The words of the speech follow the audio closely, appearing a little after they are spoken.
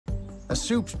A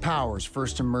soup's powers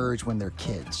first emerge when they're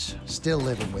kids, still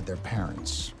living with their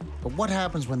parents. But what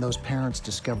happens when those parents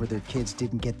discover their kids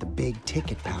didn't get the big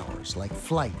ticket powers like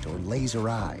flight or laser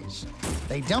eyes?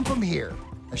 They dump them here,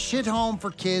 a shit home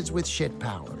for kids with shit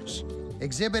powers.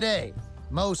 Exhibit A,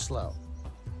 Moslow.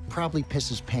 Probably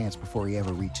pisses pants before he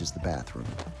ever reaches the bathroom.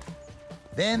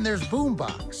 Then there's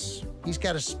Boombox. He's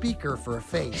got a speaker for a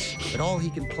face, but all he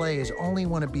can play is Only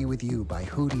Wanna Be With You by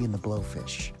Hootie and the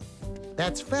Blowfish.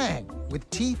 That's Fang, with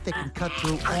teeth that can cut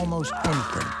through almost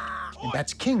anything. And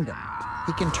that's Kingdom.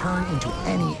 He can turn into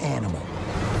any animal.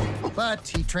 But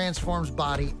he transforms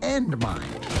body and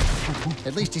mind.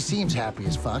 At least he seems happy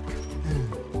as fuck.